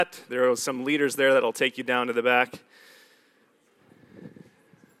There are some leaders there that'll take you down to the back.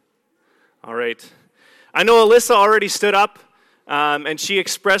 All right. I know Alyssa already stood up, and she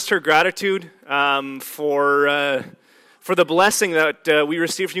expressed her gratitude for the blessing that we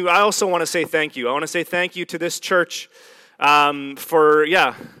received from you. I also want to say thank you. I want to say thank you to this church for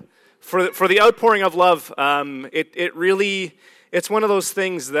the outpouring of love. It's one of those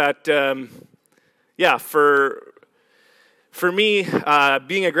things that, for me,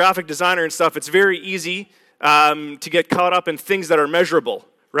 being a graphic designer and stuff, it's very easy to get caught up in things that are measurable,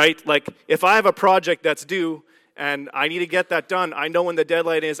 right? Like, if I have a project that's due and I need to get that done, I know when the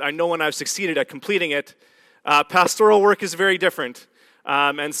deadline is, I know when I've succeeded at completing it. Pastoral work is very different,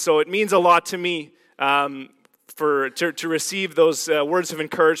 and so it means a lot to me to receive those words of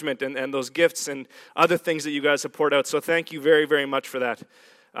encouragement and those gifts and other things that you guys have poured out. So thank you very, very much for that.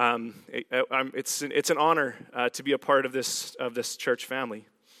 It's an honor to be a part of this church family.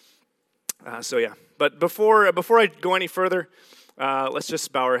 But before I go any further, let's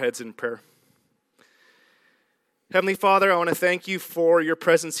just bow our heads in prayer. Heavenly Father, I want to thank you for your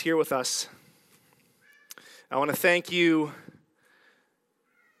presence here with us. I want to thank you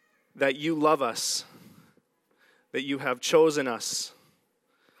that you love us, that you have chosen us,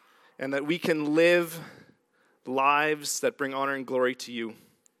 and that we can live lives that bring honor and glory to you.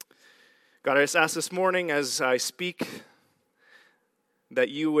 God, I just ask this morning as I speak that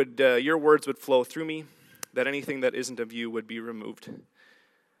you would, your words would flow through me, that anything that isn't of you would be removed.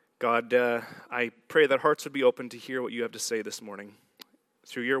 God, I pray that hearts would be open to hear what you have to say this morning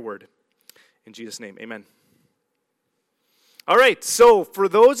through your word. In Jesus' name, amen. All right, so for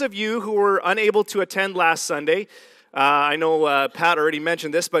those of you who were unable to attend last Sunday, I know Pat already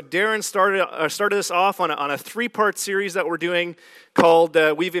mentioned this, but Darren started us off on a three-part series that we're doing called,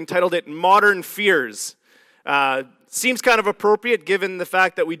 we've entitled it Modern Fears. Seems kind of appropriate given the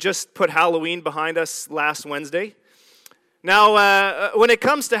fact that we just put Halloween behind us last Wednesday. Now, when it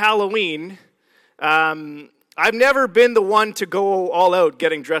comes to Halloween, I've never been the one to go all out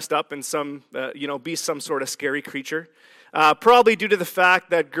getting dressed up and be some sort of scary creature. Probably due to the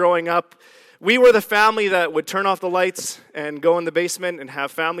fact that growing up, we were the family that would turn off the lights and go in the basement and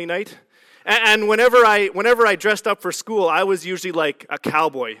have family night. And whenever I dressed up for school, I was usually like a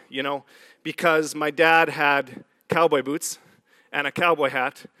cowboy, because my dad had cowboy boots and a cowboy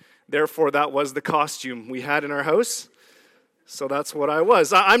hat. Therefore, that was the costume we had in our house. So that's what I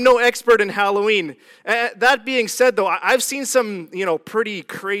was. I'm no expert in Halloween. That being said, though, I've seen some, pretty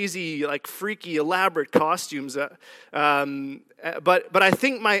crazy, like freaky, elaborate costumes. But I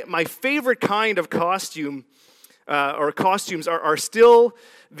think my favorite kind of costume or costumes are still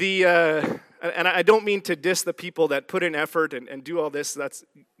the, and I don't mean to diss the people that put in effort and do all this. That's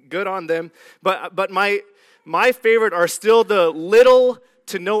good on them. But my favorite are still the little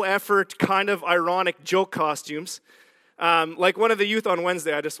to no effort kind of ironic joke costumes. Like one of the youth on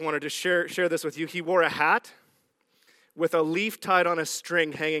Wednesday, I just wanted to share this with you. He wore a hat with a leaf tied on a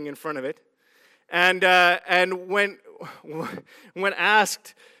string hanging in front of it. And when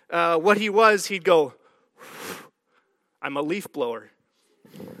asked what he was, he'd go, "I'm a leaf blower."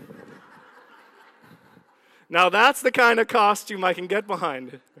 Now that's the kind of costume I can get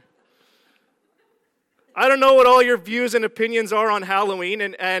behind. I don't know what all your views and opinions are on Halloween,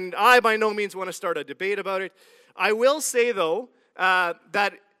 and I by no means want to start a debate about it. I will say, though,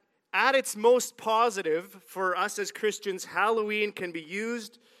 that at its most positive for us as Christians, Halloween can be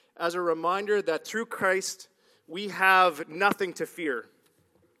used as a reminder that through Christ, we have nothing to fear.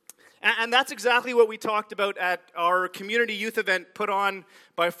 And that's exactly what we talked about at our community youth event put on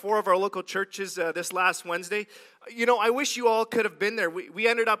by 4 of our local churches this last Wednesday. I wish you all could have been there. We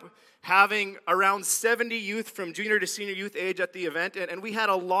ended up having around 70 youth from junior to senior youth age at the event, and we had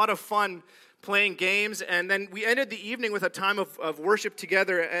a lot of fun playing games, and then we ended the evening with a time of worship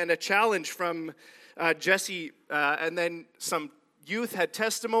together and a challenge from Jesse, and then some youth had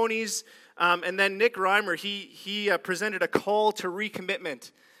testimonies, and then Nick Reimer, he presented a call to recommitment.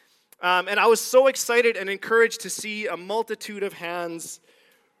 And I was so excited and encouraged to see a multitude of hands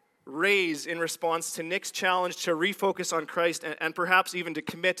raise in response to Nick's challenge to refocus on Christ and perhaps even to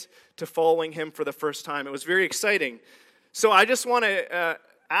commit to following him for the first time. It was very exciting. So I just want to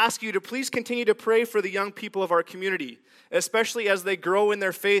ask you to please continue to pray for the young people of our community, especially as they grow in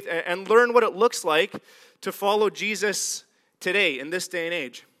their faith and learn what it looks like to follow Jesus today in this day and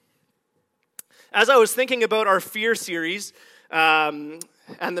age. As I was thinking about our Fear series and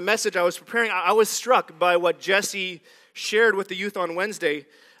the message I was preparing, I was struck by what Jesse shared with the youth on Wednesday.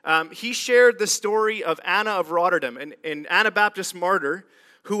 He shared the story of Anna of Rotterdam, an Anabaptist martyr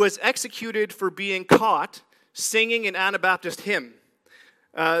who was executed for being caught singing an Anabaptist hymn.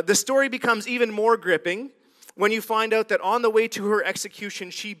 The story becomes even more gripping when you find out that on the way to her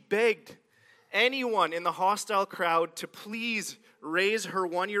execution, she begged anyone in the hostile crowd to please raise her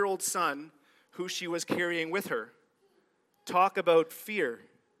 1-year-old son, who she was carrying with her. Talk about fear.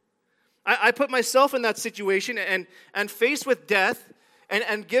 I put myself in that situation, and faced with death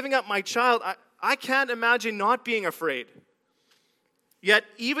and giving up my child, I can't imagine not being afraid. Yet,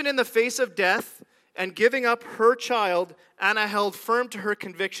 even in the face of death and giving up her child, Anna held firm to her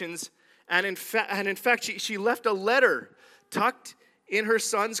convictions, and in fact, she left a letter tucked in her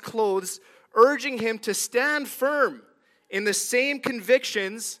son's clothes, urging him to stand firm in the same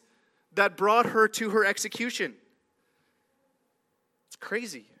convictions that brought her to her execution. It's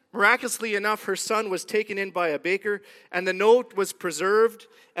crazy. Miraculously enough, her son was taken in by a baker, and the note was preserved,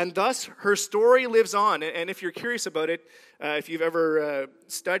 and thus her story lives on. And if you're curious about it, if you've ever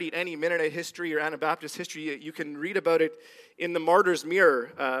studied any Mennonite history or Anabaptist history, you can read about it in the Martyr's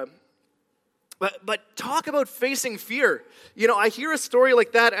Mirror. But talk about facing fear. You know, I hear a story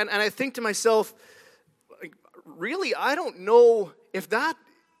like that, and I think to myself, like, really, I don't know if that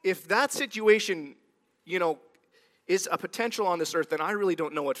situation, you know, is a potential on this earth, then I really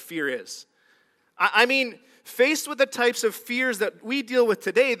don't know what fear is. I mean, faced with the types of fears that we deal with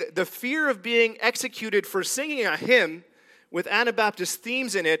today, the fear of being executed for singing a hymn with Anabaptist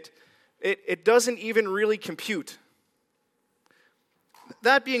themes in it doesn't even really compute.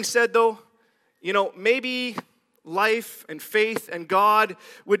 That being said, though, you know, maybe life and faith and God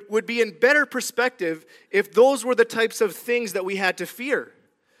would be in better perspective if those were the types of things that we had to fear.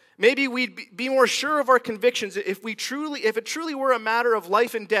 Maybe we'd be more sure of our convictions if it truly were a matter of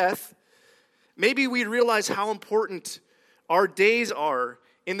life and death. Maybe we'd realize how important our days are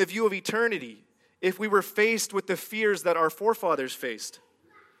in the view of eternity if we were faced with the fears that our forefathers faced.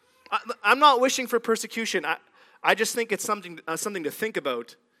 I'm not wishing for persecution. I just think it's something to think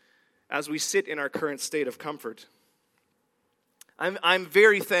about as we sit in our current state of comfort. I'm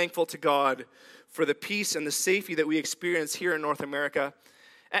very thankful to God for the peace and the safety that we experience here in North America,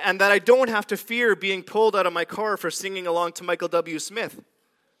 and that I don't have to fear being pulled out of my car for singing along to Michael W. Smith.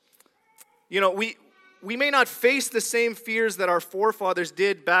 You know, we may not face the same fears that our forefathers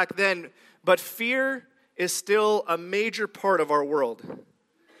did back then, but fear is still a major part of our world.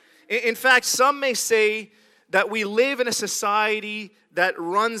 In fact, some may say that we live in a society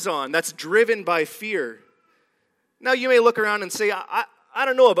that's driven by fear. Now, you may look around and say, I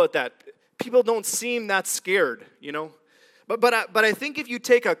don't know about that. People don't seem that scared, you know. But I think if you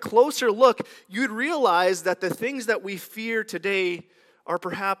take a closer look, you'd realize that the things that we fear today are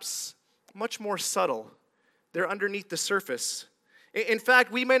perhaps much more subtle. They're underneath the surface. In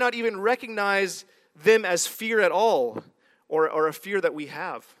fact, we may not even recognize them as fear at all, or a fear that we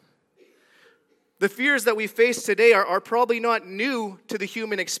have. The fears that we face today are probably not new to the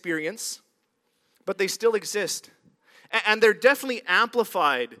human experience, but they still exist. And they're definitely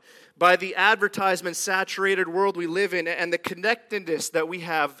amplified by the advertisement-saturated world we live in and the connectedness that we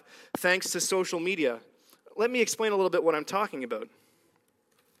have thanks to social media. Let me explain a little bit what I'm talking about.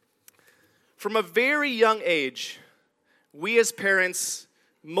 From a very young age, we as parents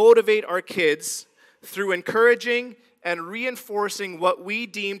motivate our kids through encouraging and reinforcing what we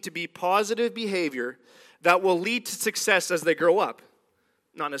deem to be positive behavior that will lead to success as they grow up.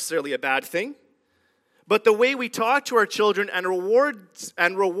 Not necessarily a bad thing, but the way we talk to our children and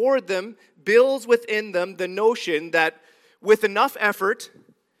reward them builds within them the notion that with enough effort,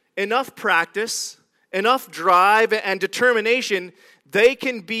 enough practice, enough drive and determination, they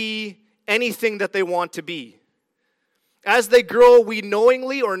can be anything that they want to be. As they grow, we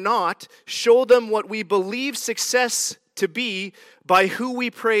knowingly or not show them what we believe success to be by who we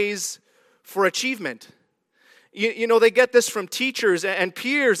praise for achievement. You know, they get this from teachers and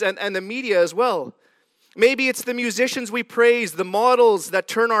peers and the media as well. Maybe it's the musicians we praise, the models that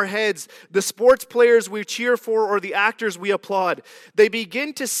turn our heads, the sports players we cheer for, or the actors we applaud. They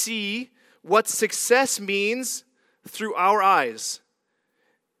begin to see what success means through our eyes.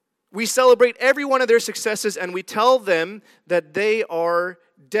 We celebrate every one of their successes, and we tell them that they are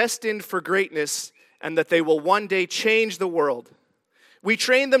destined for greatness and that they will one day change the world. We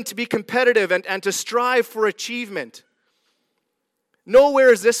train them to be competitive and to strive for achievement.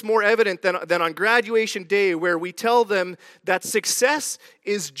 Nowhere is this more evident than on graduation day, where we tell them that success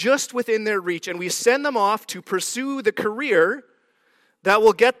is just within their reach, and we send them off to pursue the career that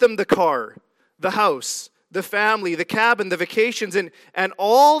will get them the car, the house, the family, the cabin, the vacations, and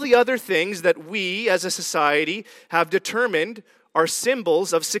all the other things that we as a society have determined are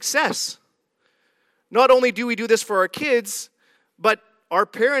symbols of success. Not only do we do this for our kids, but our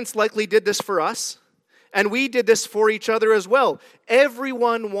parents likely did this for us. And we did this for each other as well.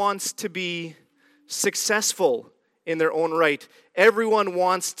 Everyone wants to be successful in their own right. Everyone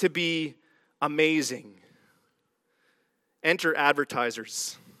wants to be amazing. Enter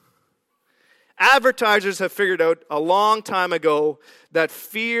advertisers. Advertisers have figured out a long time ago that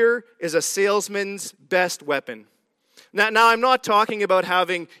fear is a salesman's best weapon. Now I'm not talking about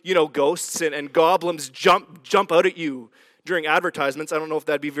having, ghosts and goblins jump out at you during advertisements. I don't know if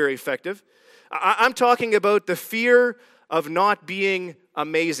that'd be very effective. I'm talking about the fear of not being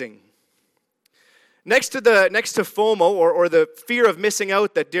amazing. Next to FOMO, or the fear of missing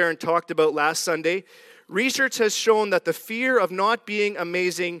out that Darren talked about last Sunday, research has shown that the fear of not being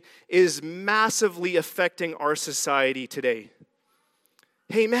amazing is massively affecting our society today.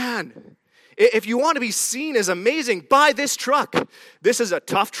 Hey man, if you want to be seen as amazing, buy this truck. This is a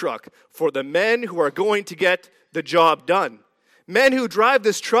tough truck for the men who are going to get the job done. Men who drive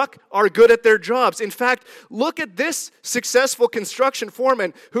this truck are good at their jobs. In fact, look at this successful construction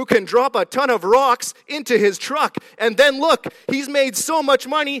foreman who can drop a ton of rocks into his truck. And then look, he's made so much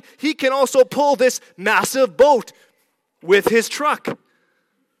money, he can also pull this massive boat with his truck.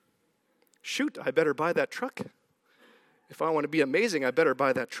 Shoot, I better buy that truck. If I want to be amazing, I better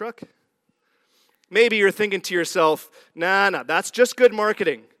buy that truck. Maybe you're thinking to yourself, nah, that's just good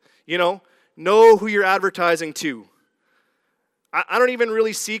marketing. Know who you're advertising to. I don't even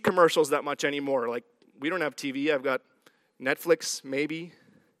really see commercials that much anymore. Like, we don't have TV. I've got Netflix, maybe.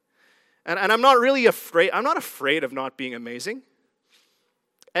 And I'm not really afraid. I'm not afraid of not being amazing.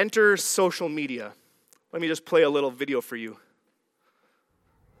 Enter social media. Let me just play a little video for you.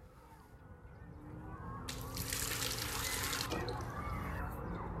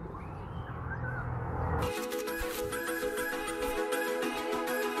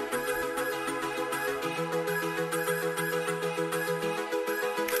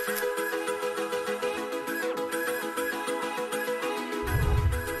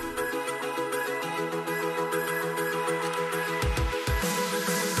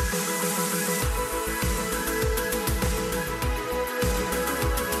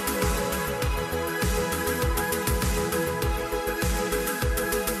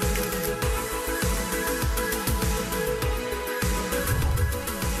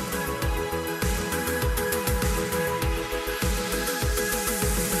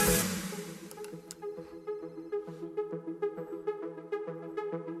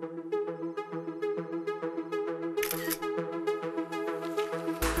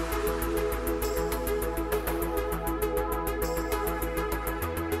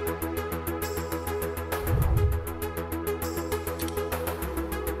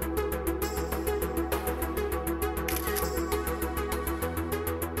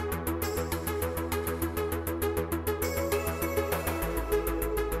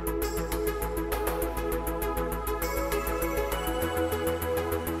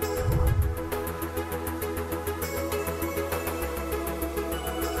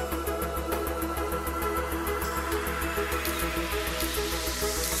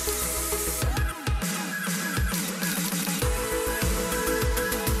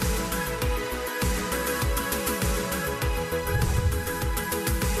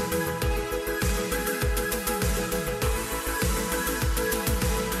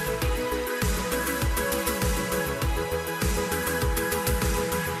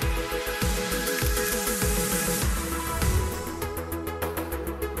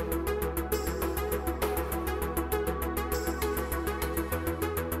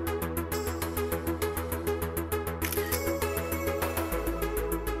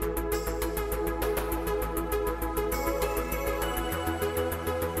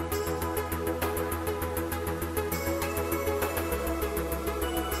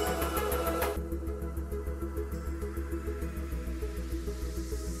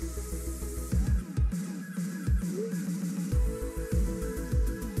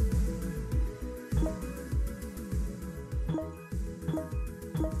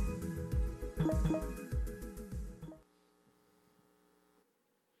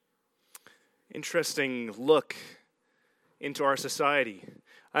 Interesting look into our society.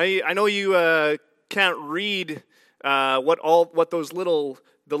 I know you can't read what those little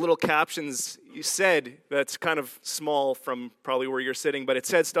captions said. That's kind of small from probably where you're sitting, but it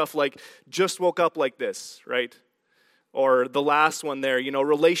said stuff like "just woke up like this," right? Or the last one there,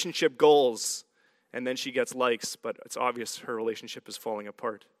 relationship goals, and then she gets likes, but it's obvious her relationship is falling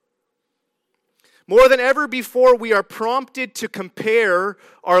apart. More than ever before, we are prompted to compare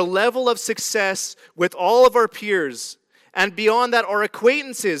our level of success with all of our peers, and beyond that, our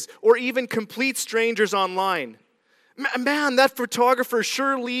acquaintances, or even complete strangers online. Man, that photographer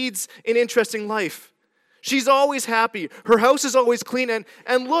sure leads an interesting life. She's always happy. Her house is always clean.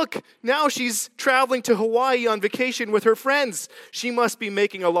 And look, now she's traveling to Hawaii on vacation with her friends. She must be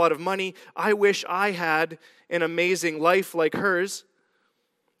making a lot of money. I wish I had an amazing life like hers.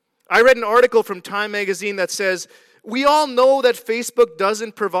 I read an article from Time magazine that says, we all know that Facebook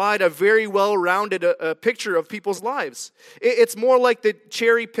doesn't provide a very well-rounded picture of people's lives. It's more like the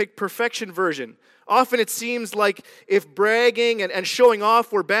cherry-picked perfection version. Often it seems like if bragging and showing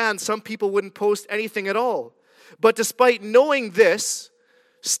off were banned, some people wouldn't post anything at all. But despite knowing this,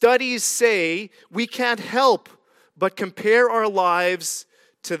 studies say we can't help but compare our lives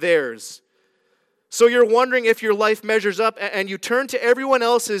to theirs. So you're wondering if your life measures up, and you turn to everyone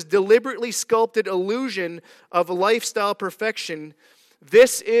else's deliberately sculpted illusion of lifestyle perfection.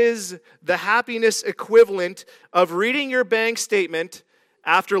 This is the happiness equivalent of reading your bank statement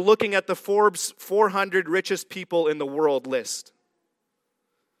after looking at the Forbes 400 richest people in the world list.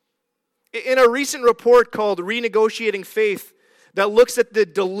 In a recent report called Renegotiating Faith that looks at the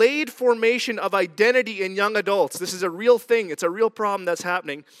delayed formation of identity in young adults, this is a real thing, it's a real problem that's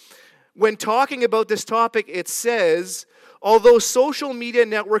happening. When talking about this topic, it says, although social media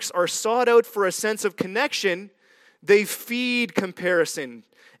networks are sought out for a sense of connection, they feed comparison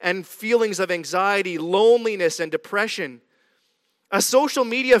and feelings of anxiety, loneliness, and depression. A social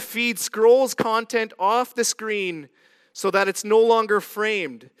media feed scrolls content off the screen so that it's no longer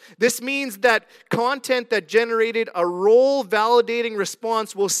framed. This means that content that generated a role-validating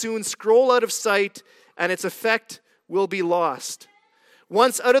response will soon scroll out of sight, and its effect will be lost.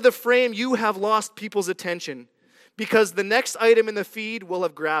 Once out of the frame, you have lost people's attention because the next item in the feed will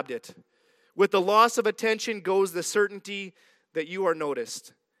have grabbed it. With the loss of attention goes the certainty that you are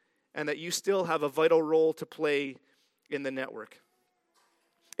noticed and that you still have a vital role to play in the network.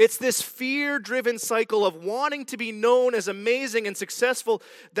 It's this fear-driven cycle of wanting to be known as amazing and successful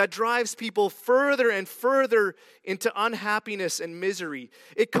that drives people further and further into unhappiness and misery.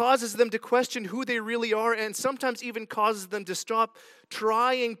 It causes them to question who they really are, and sometimes even causes them to stop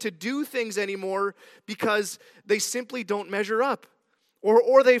trying to do things anymore because they simply don't measure up.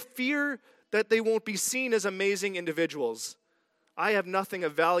 Or they fear that they won't be seen as amazing individuals. I have nothing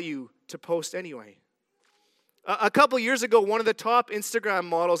of value to post anyway. A couple years ago, one of the top Instagram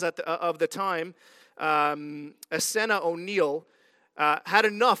models of the time, Asena O'Neill, had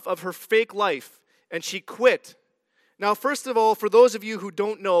enough of her fake life, and she quit. Now, first of all, for those of you who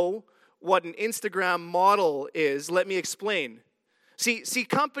don't know what an Instagram model is, let me explain. See,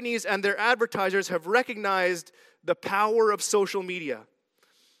 companies and their advertisers have recognized the power of social media.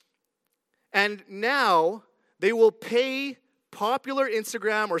 And now they will pay popular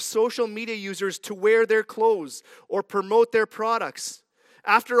Instagram or social media users to wear their clothes or promote their products.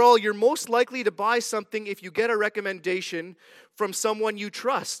 After all, you're most likely to buy something if you get a recommendation from someone you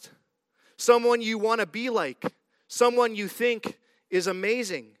trust, someone you want to be like, someone you think is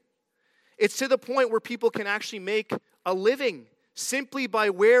amazing. It's to the point where people can actually make a living simply by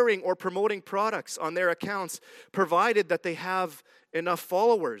wearing or promoting products on their accounts, provided that they have enough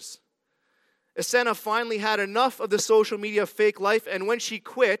followers. Asena finally had enough of the social media fake life, and when she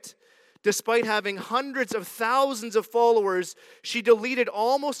quit, despite having hundreds of thousands of followers, she deleted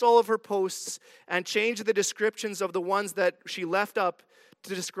almost all of her posts and changed the descriptions of the ones that she left up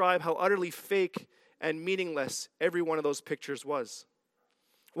to describe how utterly fake and meaningless every one of those pictures was.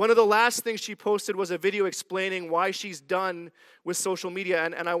 One of the last things she posted was a video explaining why she's done with social media,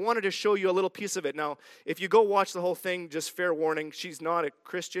 and I wanted to show you a little piece of it. Now, if you go watch the whole thing, just fair warning, she's not a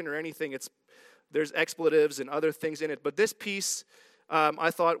Christian or anything. There's expletives and other things in it. But this piece I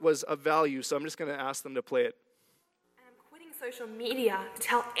thought was of value, so I'm just going to ask them to play it. And I'm quitting social media to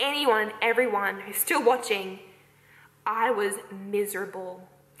tell anyone and everyone who's still watching, I was miserable.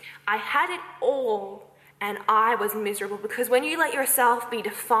 I had it all, and I was miserable. Because when you let yourself be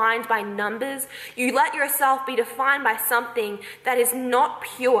defined by numbers, you let yourself be defined by something that is not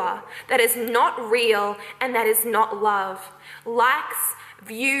pure, that is not real, and that is not love. Likes,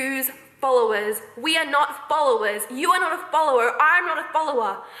 views, followers. We are not followers. You are not a follower. I'm not a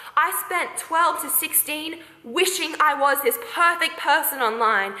follower. I spent 12 to 16 wishing I was this perfect person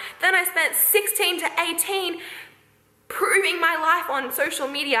online. Then I spent 16 to 18 proving my life on social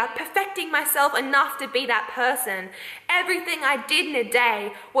media, perfecting myself enough to be that person. Everything I did in a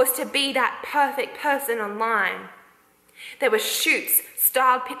day was to be that perfect person online. There were shoots,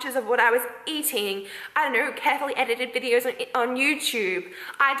 styled pictures of what I was eating, carefully edited videos on YouTube.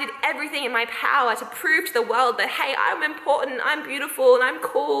 I did everything in my power to prove to the world that, hey, I'm important, I'm beautiful, and I'm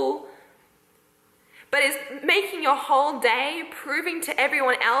cool. But is making your whole day proving to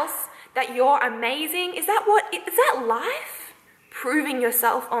everyone else that you're amazing, is that life? Proving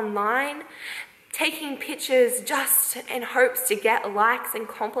yourself online? taking pictures just in hopes to get likes and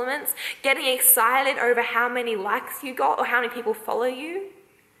compliments, getting excited over how many likes you got or how many people follow you.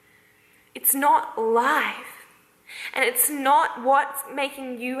 It's not life, and it's not what's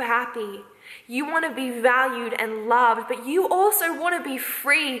making you happy. You want to be valued and loved, but you also want to be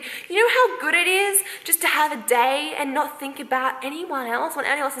free. You know how good it is just to have a day and not think about anyone else, what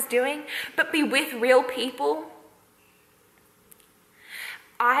anyone else is doing, but be with real people?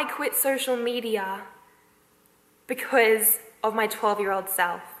 I quit social media because of my 12-year-old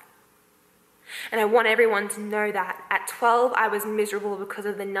self. And I want everyone to know that. At 12, I was miserable because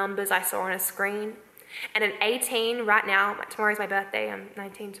of the numbers I saw on a screen. And at 18, right now, tomorrow's my birthday, I'm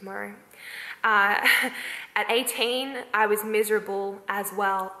 19 tomorrow. At 18, I was miserable as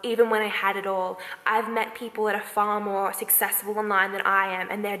well, even when I had it all. I've met people that are far more successful online than I am,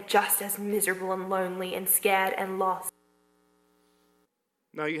 and they're just as miserable and lonely and scared and lost.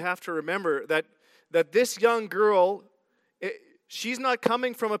 Now you have to remember that this young girl, she's not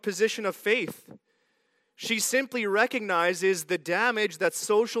coming from a position of faith. She simply recognizes the damage that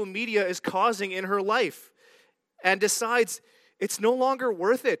social media is causing in her life and decides it's no longer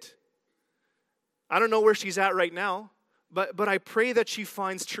worth it. I don't know where she's at right now, but I pray that she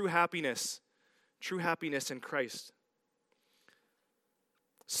finds true happiness in Christ.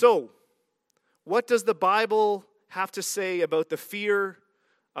 So, what does the Bible have to say about the fear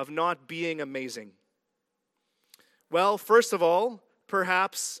of not being amazing? Well, first of all,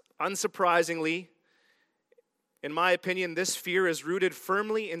 perhaps unsurprisingly, in my opinion, this fear is rooted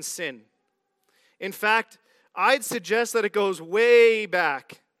firmly in sin. In fact, I'd suggest that it goes way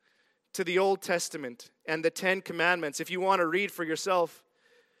back to the Old Testament and the 10 Commandments. If you want to read for yourself,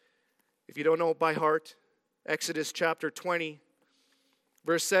 if you don't know it by heart, Exodus chapter 20,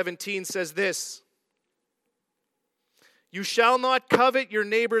 verse 17 says this: "You shall not covet your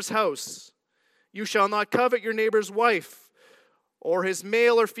neighbor's house. You shall not covet your neighbor's wife, or his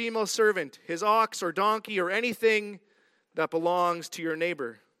male or female servant, his ox or donkey, or anything that belongs to your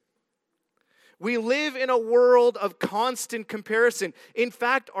neighbor." We live in a world of constant comparison. In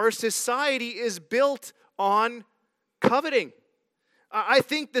fact, our society is built on coveting. I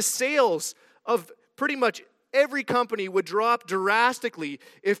think the sales of pretty much every company would drop drastically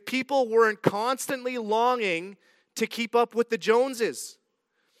if people weren't constantly longing to keep up with the Joneses.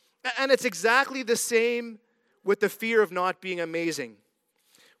 And it's exactly the same with the fear of not being amazing.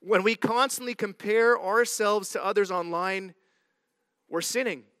 When we constantly compare ourselves to others online, we're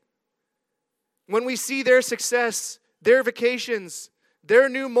sinning. When we see their success, their vacations, their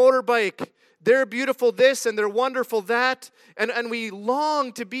new motorbike, their beautiful this and their wonderful that, and we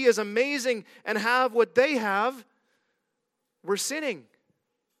long to be as amazing and have what they have, we're sinning.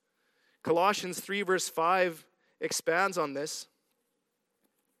 Colossians 3 verse 5 expands on this.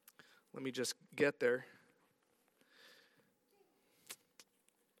 Let me just get there.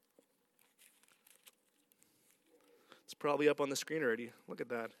 It's probably up on the screen already. Look at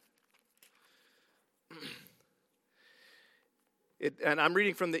that. And I'm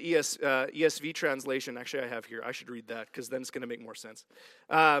reading from the ESV translation. Actually, I have here. I should read that because then it's going to make more sense.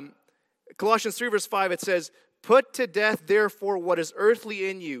 Colossians 3 verse 5, it says, "Put to death, therefore, what is earthly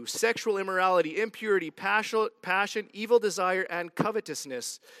in you, sexual immorality, impurity, passion, evil desire, and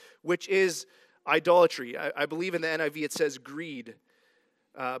covetousness, which is idolatry." I believe in the NIV it says greed.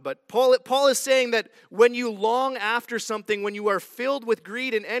 But Paul is saying that when you long after something, when you are filled with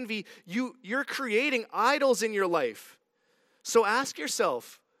greed and envy, you're creating idols in your life. So ask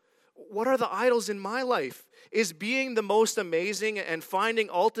yourself, what are the idols in my life? Is being the most amazing and finding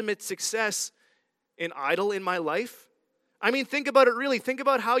ultimate success an idol in my life? I mean, think about it really. Think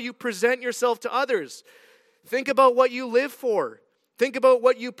about how you present yourself to others. Think about what you live for. Think about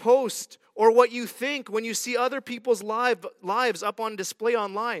what you post or what you think when you see other people's lives up on display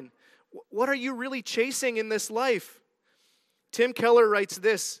online. What are you really chasing in this life? Tim Keller writes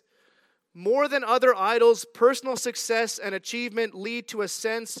this: "More than other idols, personal success and achievement lead to a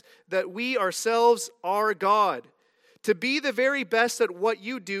sense that we ourselves are God. To be the very best at what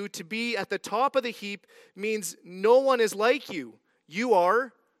you do, to be at the top of the heap, means no one is like you. You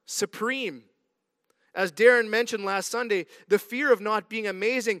are supreme." As Darren mentioned last Sunday, the fear of not being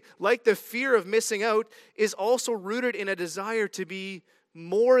amazing, like the fear of missing out, is also rooted in a desire to be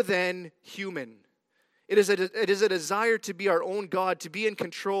more than human. It is a desire to be our own God, to be in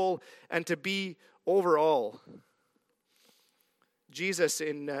control, and to be over all. Jesus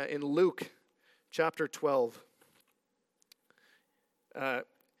in Luke chapter 12,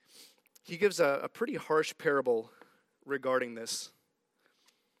 he gives a pretty harsh parable regarding this.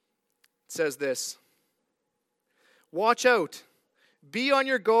 It says this: "Watch out. Be on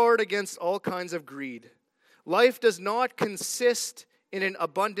your guard against all kinds of greed. Life does not consist in an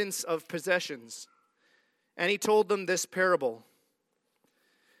abundance of possessions. And he told them this parable.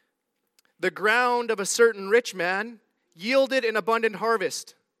 The ground of a certain rich man yielded an abundant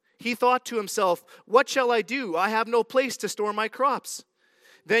harvest. He thought to himself, what shall I do? I have no place to store my crops.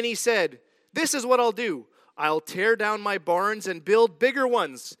 Then he said, this is what I'll do. I'll tear down my barns and build bigger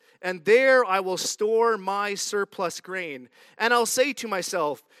ones, and there I will store my surplus grain. And I'll say to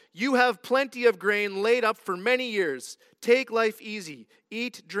myself, you have plenty of grain laid up for many years. Take life easy,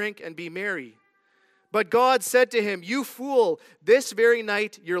 eat, drink, and be merry. But God said to him, you fool, this very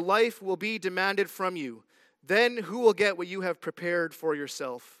night your life will be demanded from you. Then who will get what you have prepared for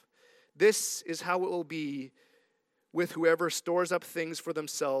yourself? This is how it will be with whoever stores up things for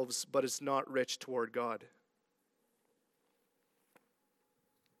themselves, but is not rich toward God.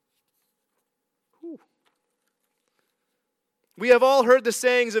 Whew. We have all heard the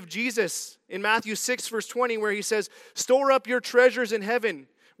sayings of Jesus in Matthew 6, verse 20, where he says, store up your treasures in heaven,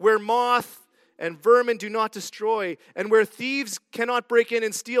 where moth and vermin do not destroy, and where thieves cannot break in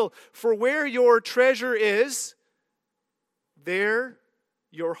and steal. For where your treasure is, there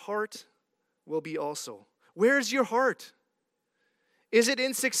your heart will be also. Where's your heart? Is it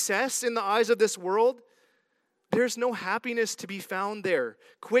in success in the eyes of this world? There's no happiness to be found there.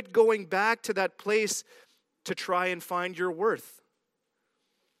 Quit going back to that place to try and find your worth.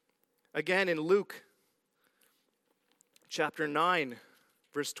 Again, in Luke chapter 9,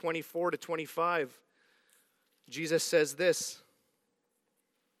 verse 24 to 25, Jesus says this.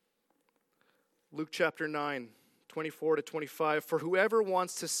 Luke chapter 9, 24 to 25. For whoever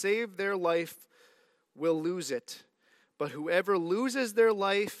wants to save their life will lose it. But whoever loses their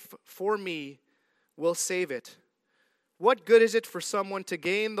life for me will save it. What good is it for someone to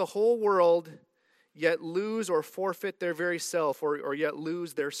gain the whole world, yet lose or forfeit their very self, or yet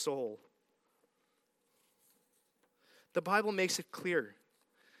lose their soul? The Bible makes it clear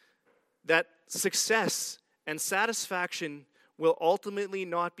that success and satisfaction will ultimately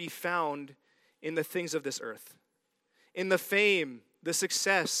not be found in the things of this earth. In the fame, the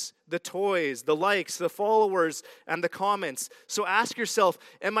success, the toys, the likes, the followers, and the comments. So ask yourself,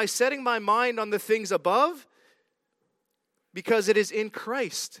 am I setting my mind on the things above? Because it is in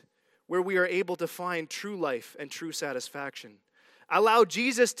Christ where we are able to find true life and true satisfaction. Allow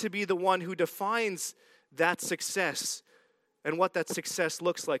Jesus to be the one who defines that success and what that success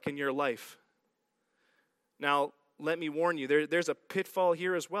looks like in your life. Now, let me warn you, there's a pitfall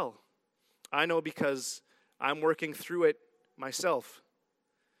here as well. I know because I'm working through it myself.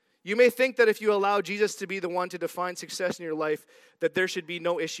 You may think that if you allow Jesus to be the one to define success in your life, that there should be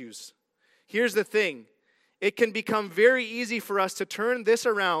no issues. Here's the thing. It can become very easy for us to turn this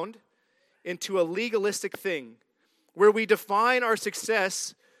around into a legalistic thing, where we define our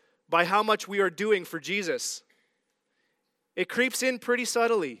success by how much we are doing for Jesus. It creeps in pretty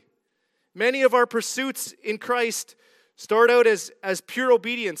subtly. Many of our pursuits in Christ start out as pure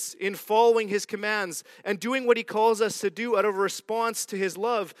obedience in following his commands and doing what he calls us to do out of a response to his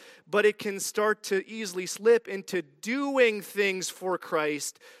love, but it can start to easily slip into doing things for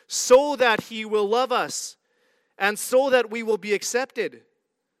Christ so that he will love us and so that we will be accepted.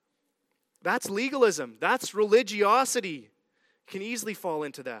 That's legalism. That's religiosity. Can easily fall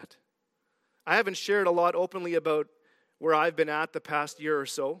into that. I haven't shared a lot openly about where I've been at the past year or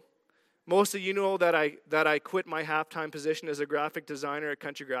so. Most of you know that I quit my half-time position as a graphic designer at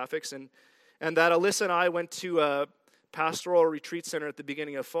Country Graphics, and that Alyssa and I went to a pastoral retreat center at the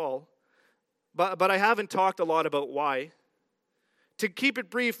beginning of fall. But I haven't talked a lot about why. To keep it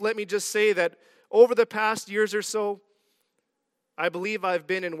brief, let me just say that over the past years or so, I believe I've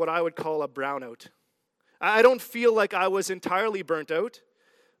been in what I would call a brownout. I don't feel like I was entirely burnt out,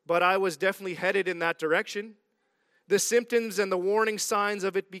 but I was definitely headed in that direction. The symptoms and the warning signs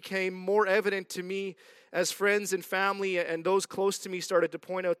of it became more evident to me as friends and family and those close to me started to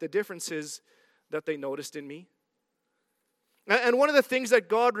point out the differences that they noticed in me. And one of the things that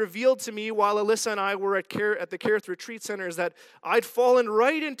God revealed to me while Alyssa and I were at the Careth Retreat Center is that I'd fallen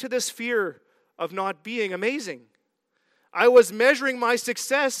right into this fear of not being amazing. I was measuring my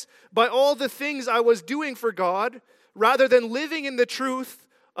success by all the things I was doing for God rather than living in the truth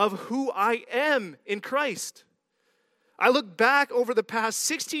of who I am in Christ. I look back over the past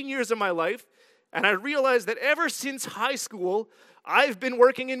 16 years of my life, and I realized that ever since high school, I've been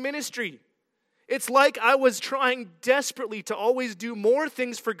working in ministry. It's like I was trying desperately to always do more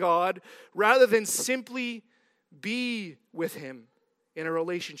things for God rather than simply be with him in a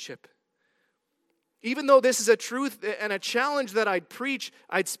relationship. Even though this is a truth and a challenge that I'd preach,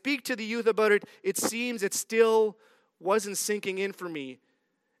 I'd speak to the youth about it, it seems it still wasn't sinking in for me.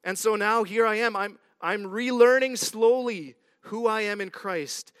 And so now here I am. I'm relearning slowly who I am in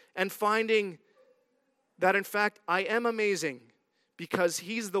Christ and finding that in fact I am amazing because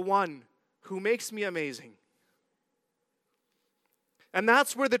He's the one who makes me amazing. And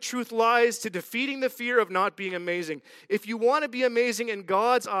that's where the truth lies to defeating the fear of not being amazing. If you want to be amazing in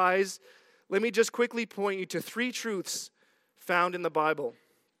God's eyes, let me just quickly point you to 3 truths found in the Bible.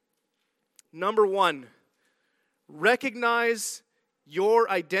 Number 1, recognize your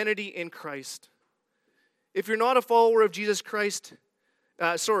identity in Christ. If you're not a follower of Jesus Christ,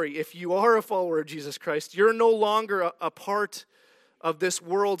 if you are a follower of Jesus Christ, you're no longer a part of this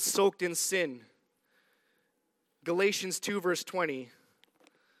world soaked in sin. Galatians 2 verse 20.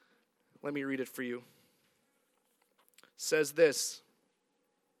 Let me read it for you. It says this: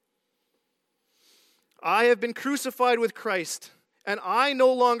 I have been crucified with Christ, and I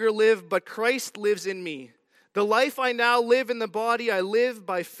no longer live, but Christ lives in me. The life I now live in the body, I live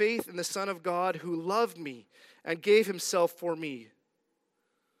by faith in the Son of God who loved me and gave Himself for me.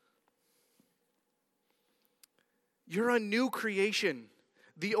 You're a new creation.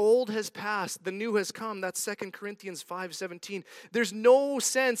 The old has passed, the new has come. That's 2 Corinthians 5:17. There's no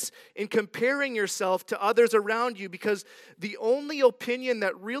sense in comparing yourself to others around you because the only opinion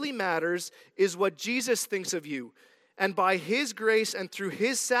that really matters is what Jesus thinks of you. And by His grace and through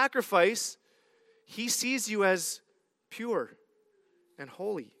His sacrifice, He sees you as pure and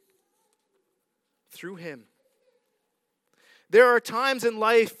holy through Him. There are times in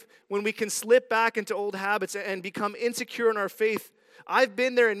life when we can slip back into old habits and become insecure in our faith. I've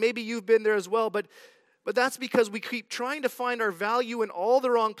been there, and maybe you've been there as well, but that's because we keep trying to find our value in all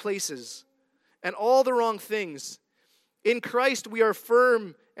the wrong places and all the wrong things. In Christ, we are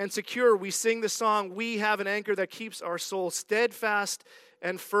firm and secure. We sing the song, "We have an anchor that keeps our soul steadfast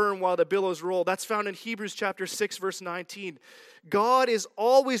and firm while the billows roll." That's found in Hebrews chapter 6, verse 19. God is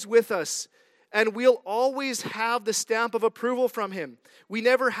always with us, and we'll always have the stamp of approval from Him. We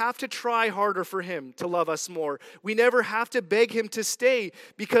never have to try harder for Him to love us more. We never have to beg Him to stay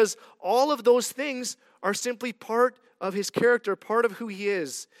because all of those things are simply part of His character, part of who He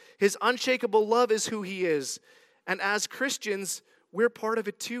is. His unshakable love is who He is. And as Christians, we're part of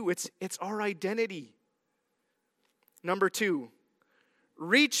it too. It's our identity. Number 2,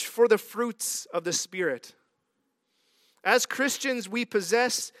 reach for the fruits of the Spirit. As Christians, we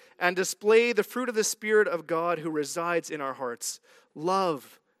possess and display the fruit of the Spirit of God who resides in our hearts.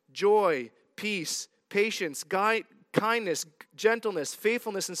 Love, joy, peace, patience, kindness, gentleness,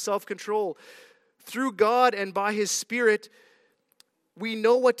 faithfulness, and self-control. Through God and by His Spirit, we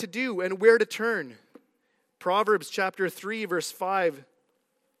know what to do and where to turn. Proverbs chapter 3, verse 5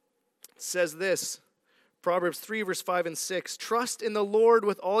 says this. Proverbs 3, verse 5 and 6. Trust in the Lord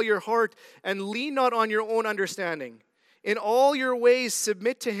with all your heart and lean not on your own understanding. In all your ways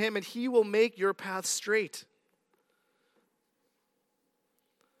submit to Him, and He will make your path straight.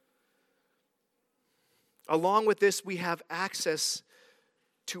 Along with this, we have access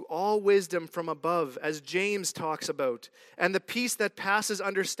to all wisdom from above, as James talks about, and the peace that passes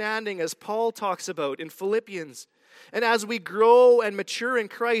understanding, as Paul talks about in Philippians. And as we grow and mature in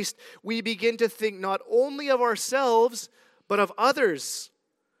Christ, we begin to think not only of ourselves, but of others.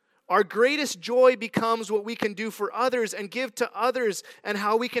 Our greatest joy becomes what we can do for others and give to others and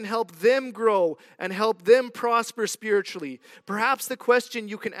how we can help them grow and help them prosper spiritually. Perhaps the question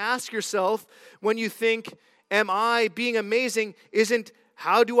you can ask yourself when you think, am I being amazing, isn't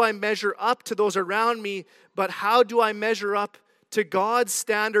how do I measure up to those around me, but how do I measure up to God's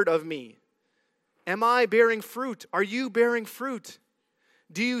standard of me? Am I bearing fruit? Are you bearing fruit?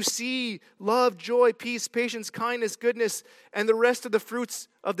 Do you see love, joy, peace, patience, kindness, goodness, and the rest of the fruits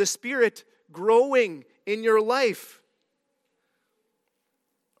of the Spirit growing in your life?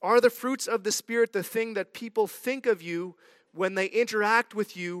 Are the fruits of the Spirit the thing that people think of you when they interact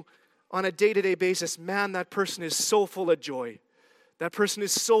with you on a day-to-day basis? Man, that person is so full of joy. That person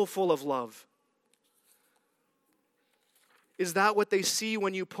is so full of love. Is that what they see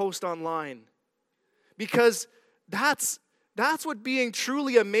when you post online? Because that's what being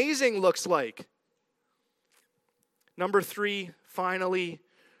truly amazing looks like. Number 3, finally,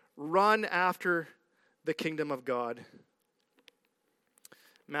 run after the kingdom of God.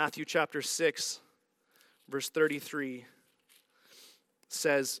 Matthew chapter 6, verse 33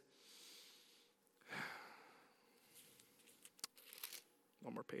 says,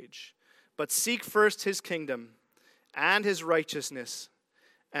 one more page. But seek first His kingdom and His righteousness,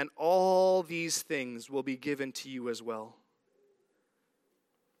 and all these things will be given to you as well.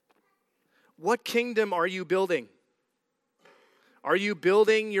 What kingdom are you building? Are you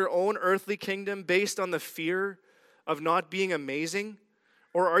building your own earthly kingdom based on the fear of not being amazing?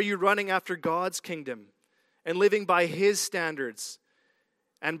 Or are you running after God's kingdom and living by His standards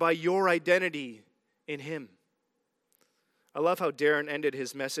and by your identity in Him? I love how Darren ended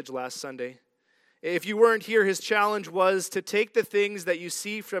his message last Sunday. If you weren't here, his challenge was to take the things that you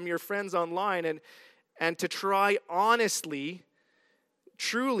see from your friends online and to try honestly,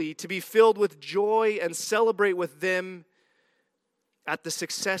 truly, to be filled with joy and celebrate with them at the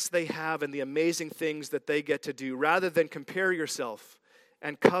success they have and the amazing things that they get to do, rather than compare yourself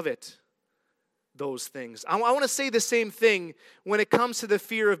and covet those things. I want to say the same thing when it comes to the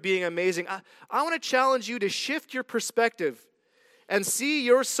fear of being amazing. I want to challenge you to shift your perspective and see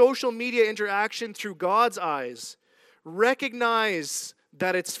your social media interaction through God's eyes. Recognize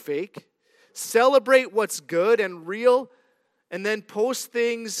that it's fake. Celebrate what's good and real, and then post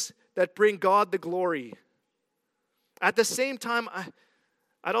things that bring God the glory. At the same time,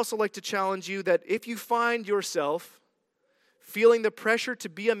 I'd also like to challenge you that if you find yourself feeling the pressure to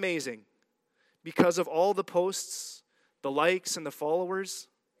be amazing because of all the posts, the likes, and the followers,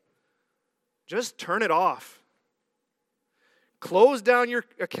 just turn it off. Close down your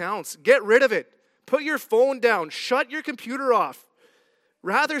accounts. Get rid of it. Put your phone down. Shut your computer off.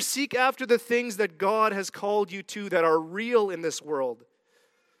 Rather seek after the things that God has called you to that are real in this world.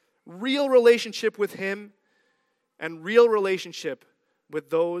 Real relationship with Him and real relationship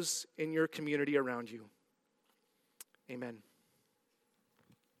with those in your community around you. Amen.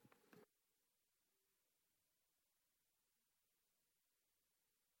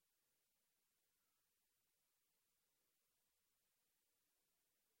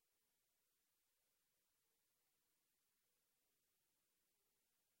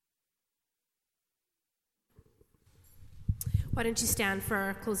 Why don't you stand for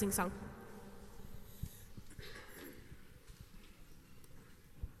our closing song?